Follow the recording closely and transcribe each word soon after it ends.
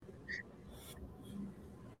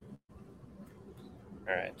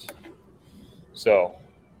All right. So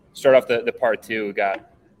start off the part two.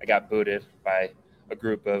 I got booted by a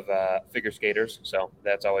group of figure skaters, so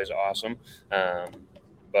that's always awesome.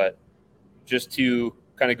 But just to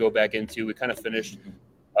kind of go back into, we kind of finished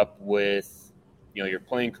up with your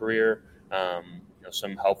playing career,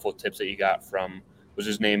 some helpful tips that you got from, was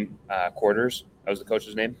his name Quarters? That was the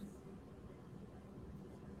coach's name.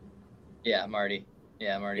 Yeah, Marty.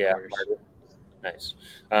 Yeah, Marty Yeah, Quarters. Marty. Nice.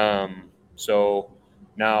 So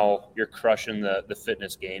now you're crushing the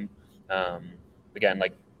fitness game. Again,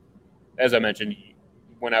 like as I mentioned,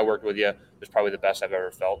 when I worked with you, it was probably the best I've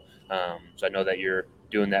ever felt. So I know that you're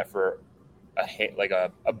doing that for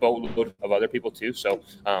a boatload of other people too. So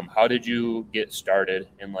how did you get started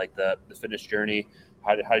in like the fitness journey?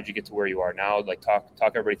 How did you get to where you are now? Like talk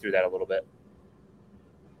everybody through that a little bit.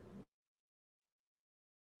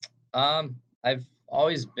 I've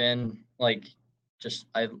always been like,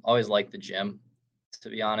 I've always liked the gym, to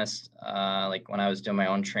be honest. Like when I was doing my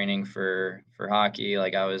own training for hockey,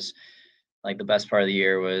 like I was like the best part of the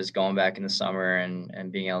year was going back in the summer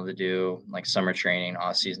and being able to do like summer training,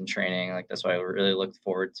 off season training. Like that's what I really looked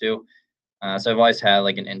forward to. So I've always had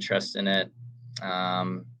like an interest in it.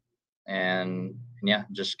 Um, and yeah,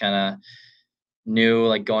 just kind of knew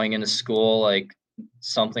like going into school, like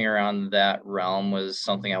something around that realm was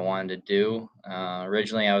something I wanted to do.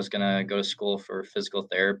 Originally, I was gonna go to school for physical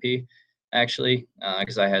therapy, actually,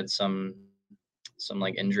 because I had some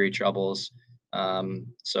like injury troubles.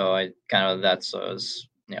 So I kind of that's was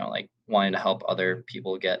like wanting to help other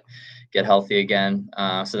people get healthy again.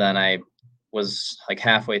 So then I was like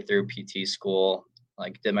halfway through PT school,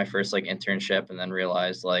 like did my first like internship, and then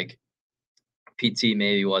realized like PT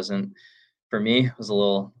maybe wasn't for me. It was a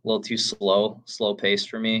little too slow paced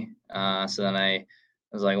for me. So then I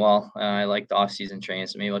was like, well, I like the off season training,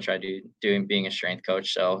 so maybe I'll try doing being a strength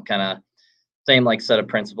coach. So kind of same like set of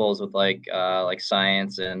principles with like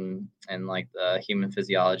science and like the human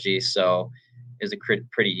physiology. So it's a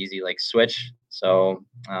pretty easy like switch. So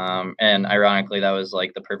and ironically, that was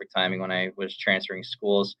like the perfect timing when I was transferring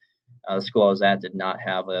schools. The school I was at did not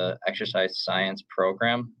have a exercise science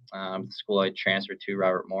program. The school I transferred to,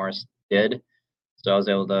 Robert Morris, did. So I was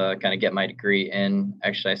able to kind of get my degree in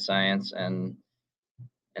exercise science and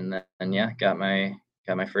then yeah, got my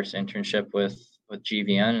first internship with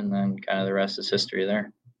GVN, and then kind of the rest is history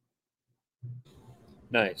there.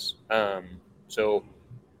 Nice. So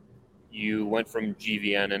you went from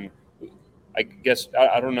GVN, and I guess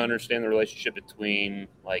I don't understand the relationship between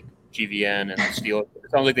like GVN and the Steel.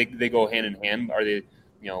 It sounds like they go hand in hand. Are they,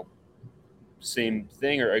 you know, same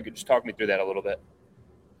thing, or just talk me through that a little bit?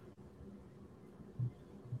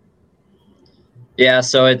 Yeah,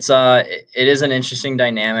 so it is an interesting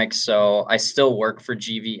dynamic. So I still work for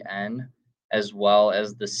GVN as well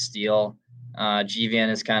as the Steel. GVN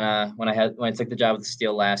is kind of when I took the job with the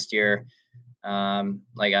Steel last year.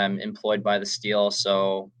 Like I'm employed by the Steel,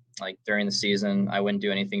 so like during the season I wouldn't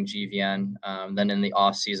do anything GVN. Then in the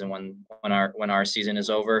off season when our season is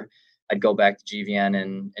over, I'd go back to GVN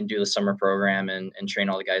and do the summer program and train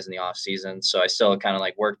all the guys in the off season. So I still kind of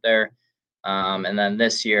like work there. And then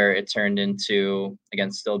this year it turned into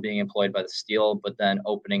again still being employed by the Steel, but then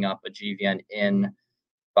opening up a GVN in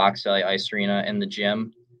Fox Valley Ice Arena in the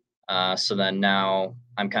gym. So then now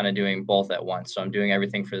I'm kind of doing both at once. So I'm doing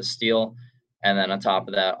everything for the Steel, and then on top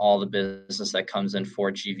of that, all the business that comes in for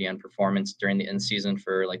GVN performance during the in season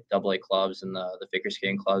for like AA clubs and the figure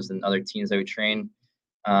skating clubs and other teams that we train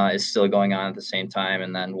is still going on at the same time.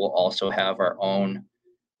 And then we'll also have our own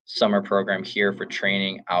summer program here for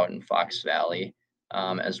training out in Fox Valley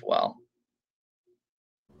as well.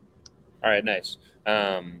 All right, nice.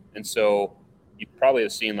 And so you probably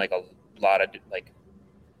have seen like a lot of like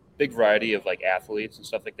big variety of like athletes and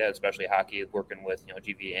stuff like that, especially hockey, working with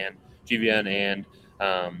GVN and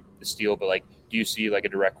the Steel. But like, do you see like a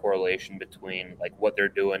direct correlation between like what they're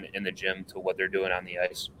doing in the gym to what they're doing on the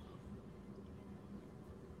ice?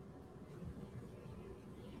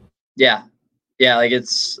 Yeah, yeah, like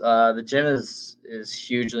it's the gym is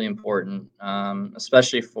hugely important,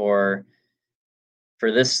 especially for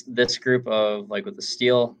this group of like with the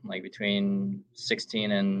Steel, like between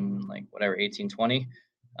 16 and like whatever 18 20.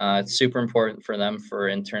 It's super important for them for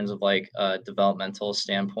in terms of like a developmental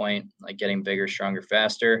standpoint, like getting bigger, stronger,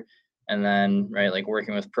 faster. And then right, like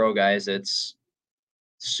working with pro guys, it's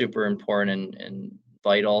super important and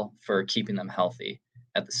vital for keeping them healthy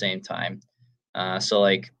at the same time. So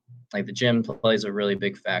like the gym plays a really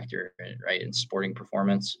big factor, right, in sporting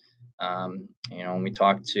performance. When we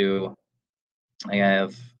talk to, like I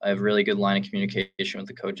have really good line of communication with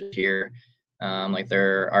the coaches here. Like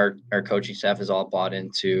our coaching staff is all bought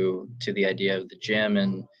into the idea of the gym,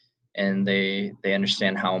 and they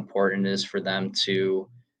understand how important it is for them to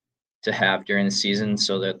have during the season,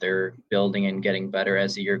 so that they're building and getting better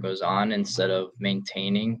as the year goes on instead of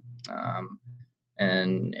maintaining.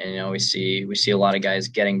 And we see a lot of guys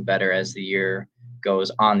getting better as the year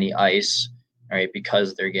goes on the ice, right?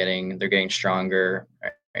 Because they're getting stronger,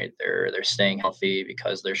 right? They're staying healthy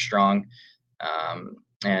because they're strong,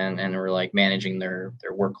 and we're like managing their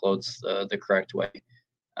workloads the correct way.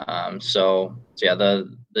 So yeah,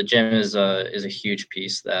 the gym is a huge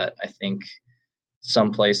piece that I think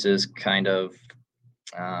some places kind of,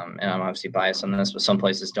 and I'm obviously biased on this, but some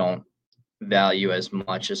places don't value as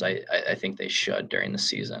much as I think they should during the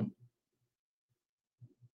season.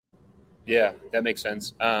 Yeah, that makes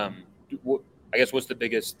sense. I guess what's the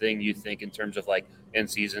biggest thing you think in terms of like in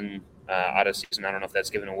season, out of season? I don't know if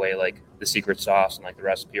that's giving away like the secret sauce and like the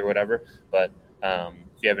recipe or whatever, but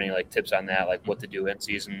if you have any like tips on that, like what to do in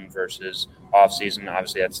season versus off season,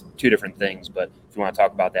 obviously that's two different things, but if you want to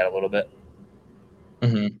talk about that a little bit.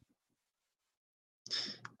 Mm-hmm.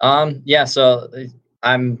 Yeah, so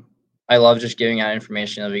I love just giving out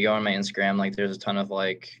information. If you go on my Instagram, like there's a ton of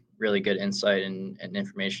like really good insight and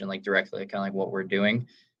information like directly kind of like what we're doing.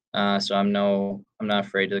 So I'm not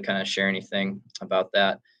afraid to kind of share anything about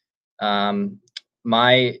that.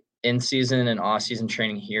 My in season and off season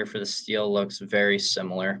training here for the Steel looks very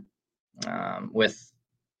similar. With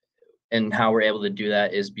and how we're able to do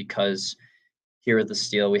that is because here at the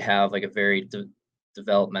Steel we have like a very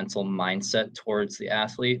developmental mindset towards the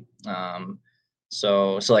athlete.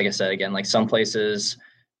 So like I said, again, like some places,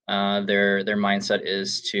 their mindset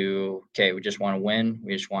is to, okay, we just want to win.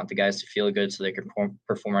 We just want the guys to feel good so they can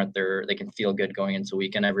perform at they can feel good going into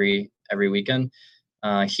weekend every weekend.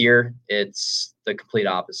 Here, it's the complete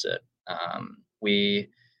opposite. We're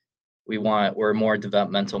more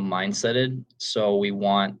developmental mindseted, so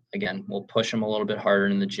we'll push them a little bit harder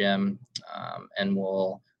in the gym, and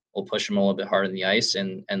we'll push them a little bit harder in the ice,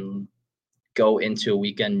 and go into a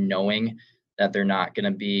weekend knowing that they're not going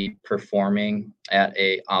to be performing at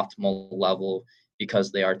a optimal level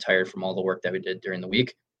because they are tired from all the work that we did during the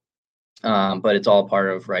week. But it's all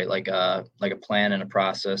part of, right, like a plan and a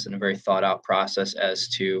process and a very thought out process as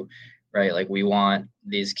to, right, like we want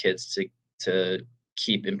these kids to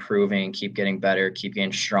keep improving, keep getting better, keep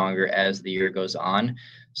getting stronger as the year goes on.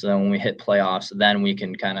 So then when we hit playoffs, then we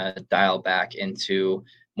can kind of dial back into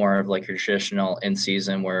more of like your traditional in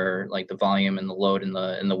season where like the volume and the load in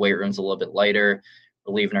the weight room's a little bit lighter.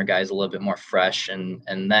 We're leaving our guys a little bit more fresh. And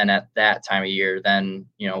then at that time of year, then,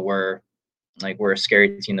 we're a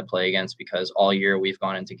scary team to play against because all year we've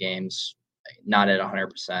gone into games not at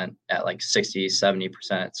 100%, at like 60, 70%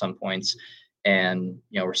 at some points. And,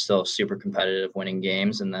 we're still super competitive winning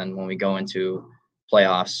games. And then when we go into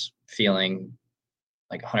playoffs feeling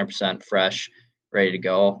like 100% fresh, ready to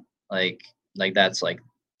go,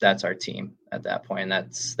 that's our team at that point. And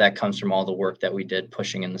that comes from all the work that we did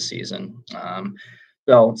pushing in the season.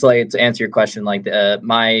 So like to answer your question, like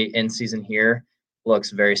my in season here looks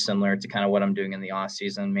very similar to kind of what I'm doing in the off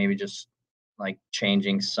season, maybe just like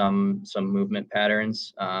changing some movement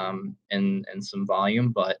patterns, and some volume,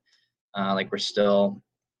 but like we're still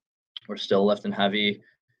lifting heavy.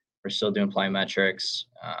 We're still doing plyometrics.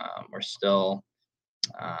 We're still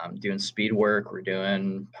doing speed work. We're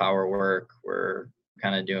doing power work. We're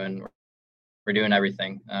doing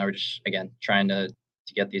everything. We're just, again, trying to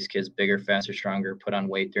get these kids bigger, faster, stronger, put on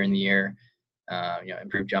weight during the year,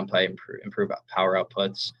 improve jump height, improve power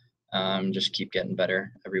outputs, just keep getting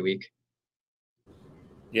better every week.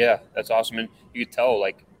 Yeah, that's awesome. And you could tell,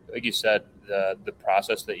 like you said, the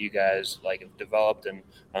process that you guys like have developed and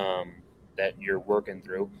that you're working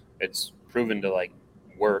through, it's proven to like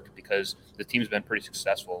work because the team's been pretty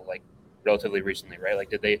successful, like relatively recently, right? Like,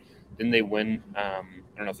 didn't they win? I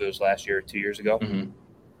don't know if it was last year or 2 years ago. Mm-hmm.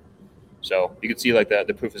 So you could see like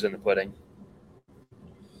the proof is in the pudding.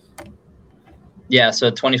 Yeah.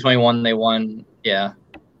 So 2021 they won. Yeah.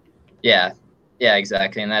 Yeah. Yeah.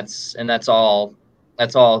 Exactly. And that's all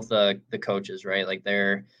the coaches, right? Like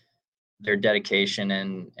their dedication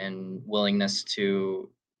and willingness to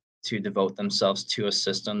devote themselves to a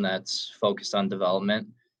system that's focused on development,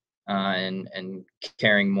 and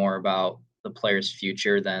caring more about the player's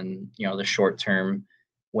future than the short term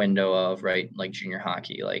window of, right, like junior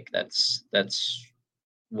hockey. Like that's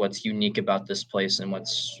what's unique about this place, and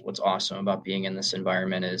what's awesome about being in this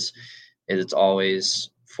environment is it's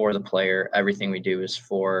always for the player. Everything we do is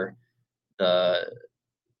for the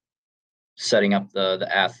setting up the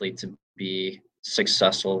athlete to be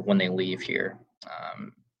successful when they leave here.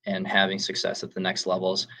 and having success at the next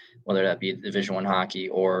levels, whether that be Division I hockey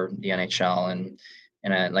or the NHL.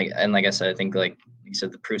 And like I said, I think like you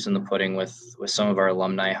said, the proof's in the pudding with some of our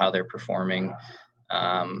alumni, how they're performing,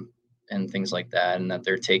 and things like that, and that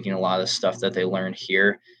they're taking a lot of the stuff that they learned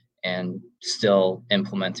here and still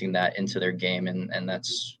implementing that into their game, and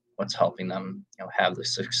that's what's helping them, have the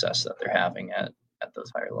success that they're having at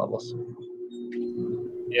those higher levels.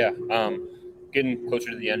 Yeah. Getting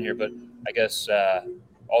closer to the end here, but I guess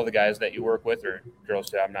all the guys that you work with, or girls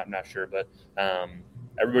too, I'm not sure, but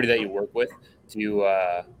everybody that you work with, do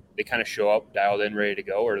they kind of show up dialed in, ready to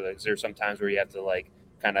go, or is there some times where you have to like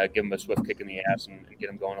kind of give them a swift kick in the ass and get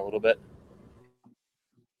them going a little bit?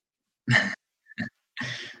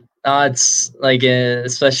 It's like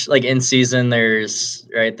especially like in season, there's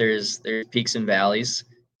peaks and valleys.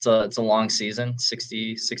 It's a long season,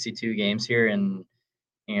 62 games here, and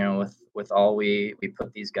with all we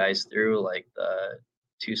put these guys through, like the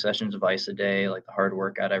 2 sessions of ice a day, like the hard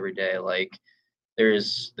workout every day, like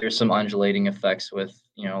there's some undulating effects with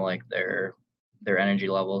like their energy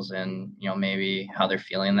levels and maybe how they're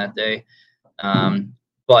feeling that day.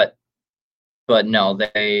 But no,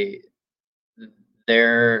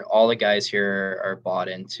 they're all the guys here are bought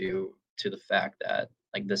into the fact that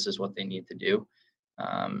like this is what they need to do,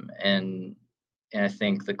 and I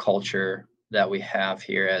think the culture that we have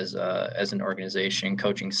here as an organization,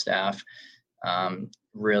 coaching staff,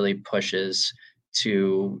 really pushes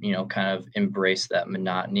to kind of embrace that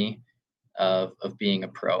monotony of being a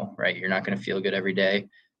pro, right? You're not going to feel good every day,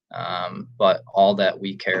 but all that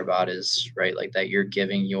we care about is right, like that you're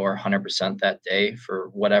giving your 100% that day for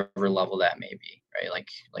whatever level that may be, right? Like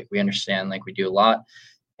we understand, like we do a lot,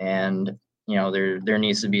 and there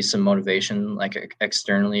needs to be some motivation, like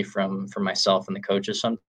externally from myself and the coaches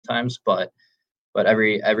sometimes, but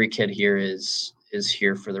every kid here is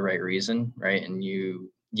here for the right reason, right? And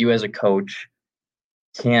you as a coach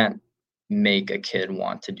can't make a kid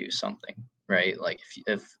want to do something, right? Like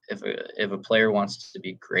if a player wants to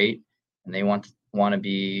be great and they want to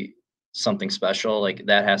be something special, like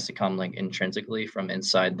that has to come like intrinsically from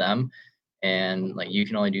inside them, and like you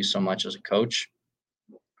can only do so much as a coach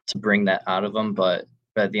to bring that out of them, but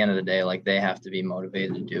at the end of the day, like they have to be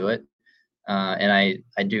motivated to do it. And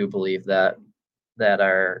I do believe that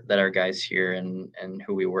our guys here and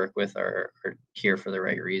who we work with are here for the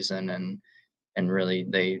right reason, and really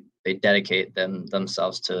they dedicate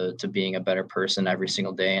themselves to being a better person every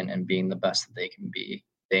single day, and being the best that they can be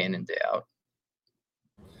day in and day out.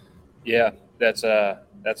 Yeah, that's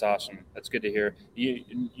awesome. That's good to hear.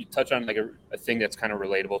 You touch on like a thing that's kind of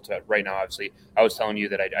relatable to right now. Obviously, I was telling you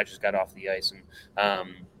that I just got off the ice, and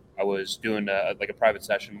I was doing like a private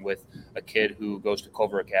session with a kid who goes to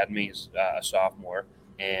Culver Academy. He's a sophomore,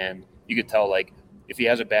 and you could tell like if he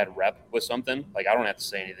has a bad rep with something, like I don't have to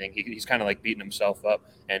say anything. He's kind of like beating himself up,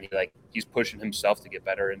 and he's pushing himself to get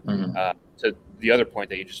better. And to the other point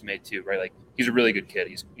that you just made too, right? Like he's a really good kid.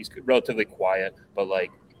 He's relatively quiet, but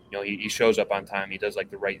like he shows up on time. He does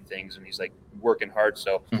like the right things, and he's like working hard.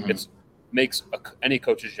 So it's makes any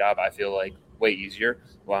coach's job, I feel like, way easier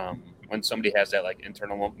when somebody has that like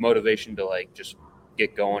internal motivation to like just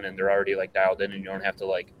get going, and they're already like dialed in, and you don't have to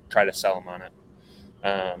like try to sell them on it.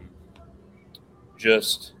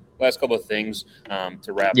 Just last couple of things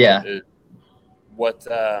to wrap up is what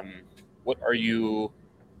are you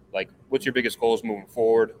like? What's your biggest goals moving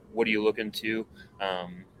forward? What are you looking to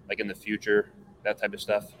like in the future? That type of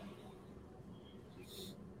stuff.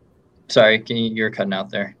 Sorry, you're cutting out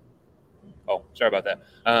there. Oh, sorry about that.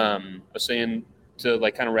 I was saying to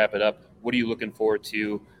like kind of wrap it up. What are you looking forward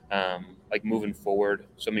to, like moving forward?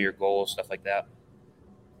 Some of your goals, stuff like that.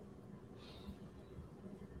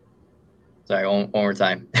 Sorry, one more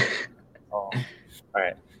time. Oh, all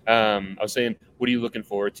right. I was saying, what are you looking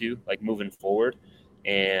forward to, like moving forward,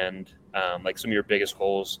 and like some of your biggest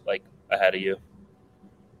goals, like ahead of you?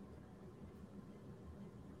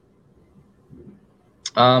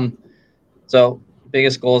 So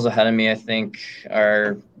biggest goals ahead of me, I think,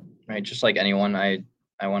 are right. Just like anyone, I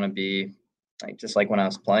want to be like just like when I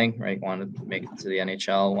was playing, right. Wanted to make it to the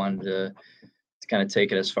NHL. Wanted to kind of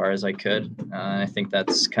take it as far as I could. I think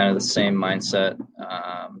that's kind of the same mindset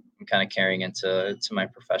I'm kind of carrying into my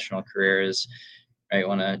professional career. Is right.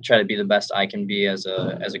 Want to try to be the best I can be as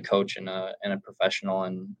a coach and a professional,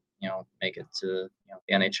 and make it to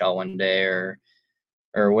the NHL one day, or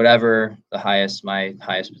whatever my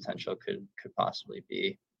highest potential could possibly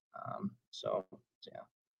be. So yeah.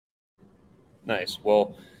 Nice.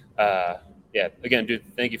 Well, yeah. Again, dude,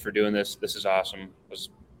 thank you for doing this. This is awesome. It's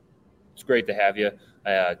great to have you.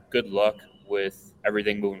 Good luck with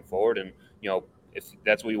everything moving forward, and if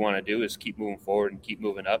that's what you want to do is keep moving forward and keep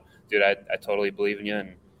moving up, dude, I totally believe in you,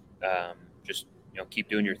 and just keep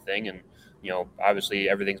doing your thing, and obviously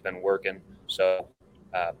everything's been working. So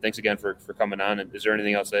thanks again for coming on. And is there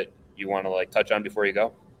anything else that you want to like touch on before you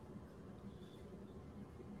go?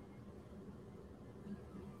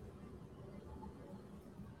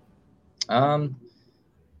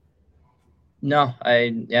 No,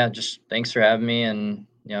 just thanks for having me, and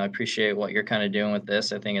I appreciate what you're kind of doing with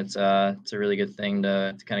this. I think it's a really good thing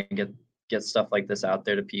to kind of get stuff like this out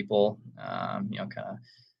there to people. Kind of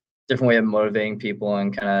different way of motivating people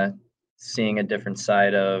and kind of seeing a different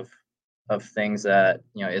side of things that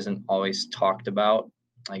isn't always talked about.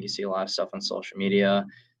 Like you see a lot of stuff on social media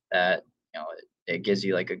that it gives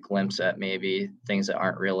you like a glimpse at maybe things that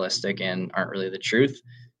aren't realistic and aren't really the truth.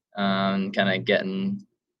 Kind of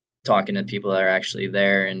talking to people that are actually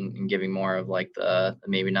there and giving more of like the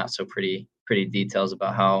maybe not so pretty details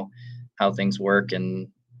about how things work and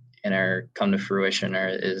are come to fruition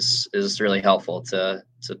is really helpful to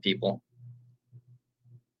people.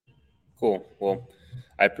 Cool. Well,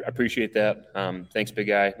 I appreciate that. Thanks, big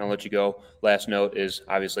guy. I'll let you go. Last note is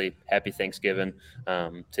obviously happy Thanksgiving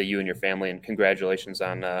to you and your family, and congratulations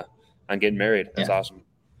on getting married. That's Yeah. awesome.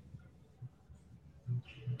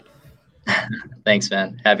 Thanks,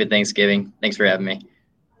 man. Happy Thanksgiving. Thanks for having me.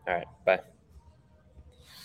 All right. Bye.